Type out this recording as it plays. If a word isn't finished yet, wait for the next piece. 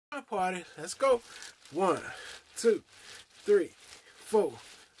iron party. Let's go. 1, 2, 3, 4,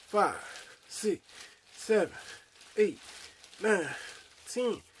 5, 6, 7, 8, 9,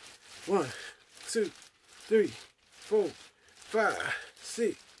 10. 1, 2, 3, 4, 5,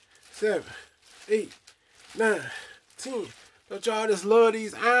 6, 7, 8, 9, 10. Don't y'all just love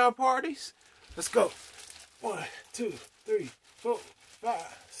these iron parties? Let's go. 1, 2, 3, 4,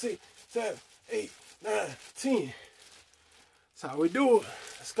 5, 6, 7, 8, 9, 10. That's how we do it.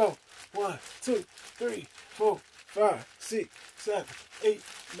 Let's go. 1, 2, 3, 4, 5, 6, 7, 8,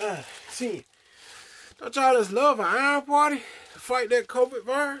 9, 10. Don't y'all just love an iron party to fight that COVID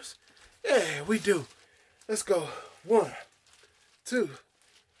virus? Yeah, we do. Let's go. 1, 2,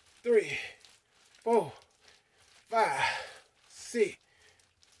 3, 4, 5, 6,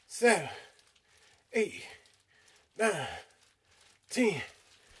 7, 8, 9, 10.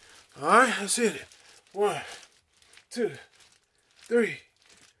 Alright, let's hit it. 1, 2, 3,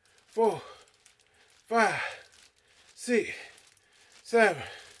 4, 5, 6, 7,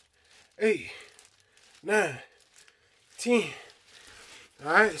 8, 9, 10.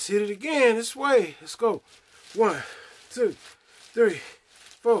 Alright, let's hit it again this way. Let's go. 1, 2, 3,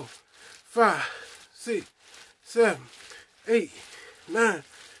 4, 5, 6, 7, 8, 9,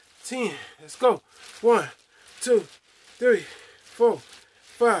 10. Let's go. 1, 2, 3, 4,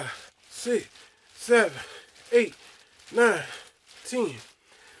 5, 6, 7, 8, 9, 10.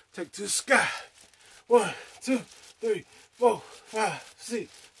 Take to the sky. 1, 2, 3, 4, 5,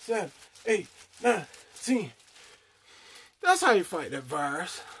 6, 7, 8, 9, 10. That's how you fight that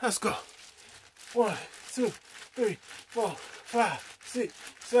virus. Let's go. 1, 2, 3, 4, 5, 6,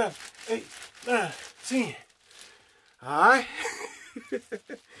 7, 8, 9, 10. Alright?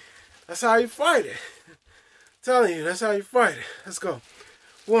 That's how you fight it. I'm telling you, that's how you fight it. Let's go.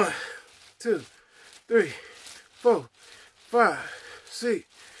 1, 2, 3, 4, 5, 6,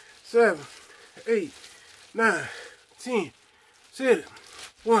 7, 8, 9, 10. Hit it.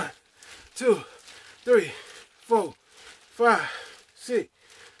 1, 2, 3, 4, 5, 6,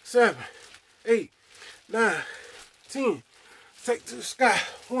 7, 8, 9, 10. Take to the sky.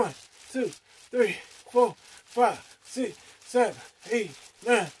 1, 2, 3, 4, 5, 6, 7, 8,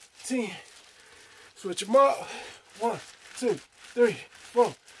 9, 10. Switch them up. 1, 2, 3,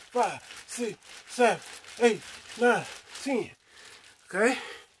 4, 5, 6, 7, 8, 9, 10. Okay?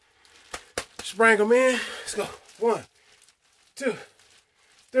 Just bring them in. Let's go. 1, 2,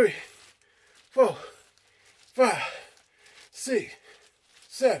 3, 4, 5, 6,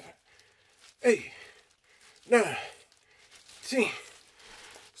 7, 8, 9, 10.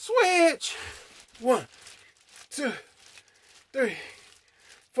 Switch. 1, 2, 3,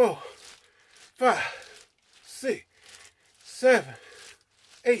 4, 5, 6, 7,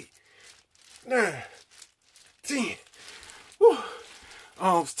 8, 9, 10. Woo.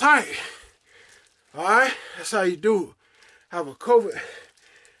 Arms tight. Alright, that's how you do it. Have a COVID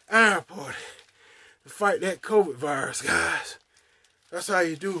iron party to fight that COVID virus, guys. That's how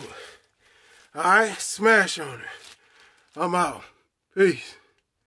you do it. Alright, smash on it. I'm out. Peace.